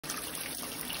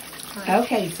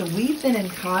Okay, so we've been in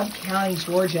Cobb County,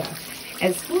 Georgia,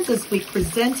 at schools this week,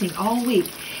 presenting all week.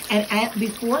 And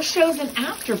before shows and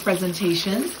after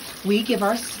presentations, we give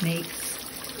our snakes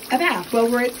a bath. Well,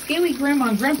 we're at Scaly Grandma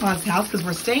and Grandpa's house because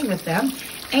we're staying with them.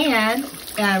 And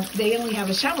they only have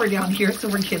a shower down here, so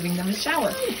we're giving them a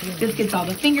shower. This gets all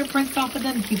the fingerprints off of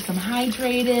them, keeps them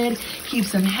hydrated,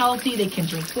 keeps them healthy. They can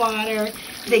drink water.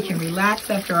 They can relax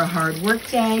after a hard work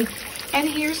day. And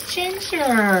here's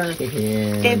Ginger.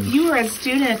 If you are a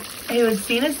student who has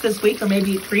seen us this week or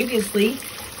maybe previously,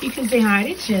 you can say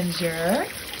hi to Ginger.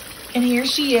 And here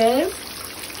she is,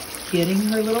 getting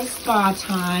her little spa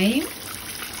time.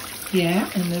 Yeah,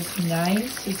 in this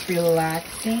nice, just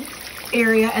relaxing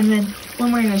area. And then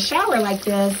when we're in a shower like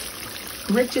this,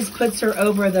 Rick just puts her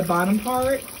over the bottom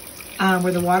part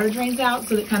where the water drains out,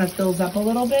 so it kind of fills up a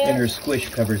little bit. And her squish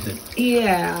covers it.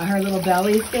 Yeah, her little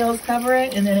belly scales cover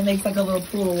it, and then it makes like a little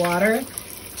pool of water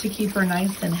to keep her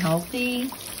nice and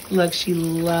healthy. Look, she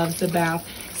loves the bath.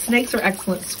 Snakes are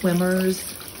excellent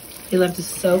swimmers. They love to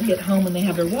soak at home when they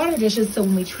have their water dishes, so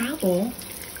when we travel,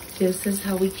 this is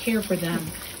how we care for them.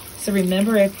 So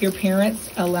remember, if your parents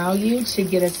allow you to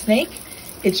get a snake,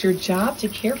 it's your job to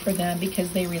care for them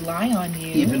because they rely on you.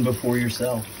 Even before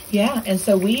yourself. Yeah, and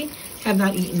so we have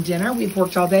not eaten dinner. We've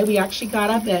worked all day. We actually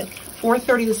got up at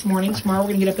 4:30 this morning. Tomorrow we're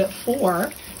going to get up at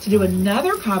 4 to do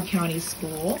another Cobb County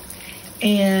school.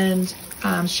 And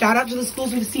shout out to the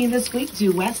schools we've seen this week.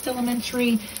 Due West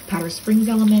Elementary, Powder Springs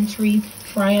Elementary,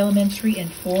 Fry Elementary,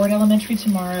 and Ford Elementary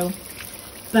tomorrow.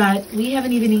 But we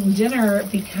haven't even eaten dinner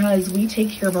because we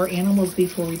take care of our animals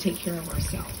before we take care of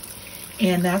ourselves.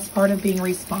 And that's part of being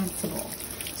responsible.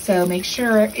 So make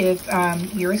sure if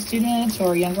you're a student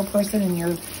or a younger person and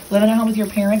you're living at home with your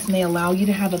parents and they allow you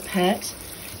to have a pet,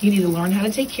 you need to learn how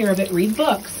to take care of it, read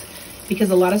books. Because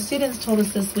a lot of students told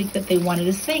us this week that they wanted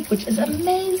a snake, which is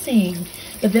amazing.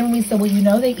 But then when we said, well, you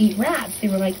know they eat rats, they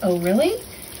were like, oh, really?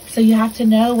 So you have to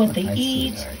know what they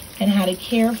eat and how to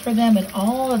care for them and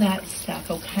all of that stuff,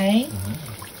 okay?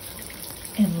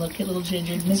 And look at little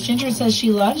Ginger. Miss Ginger says she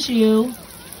loves you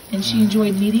and she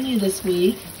enjoyed meeting you this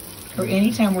week or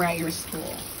anytime we're at your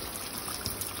school.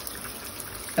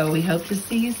 So we hope to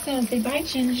see you soon. Say bye,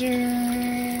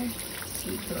 Ginger.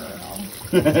 Sweet girl.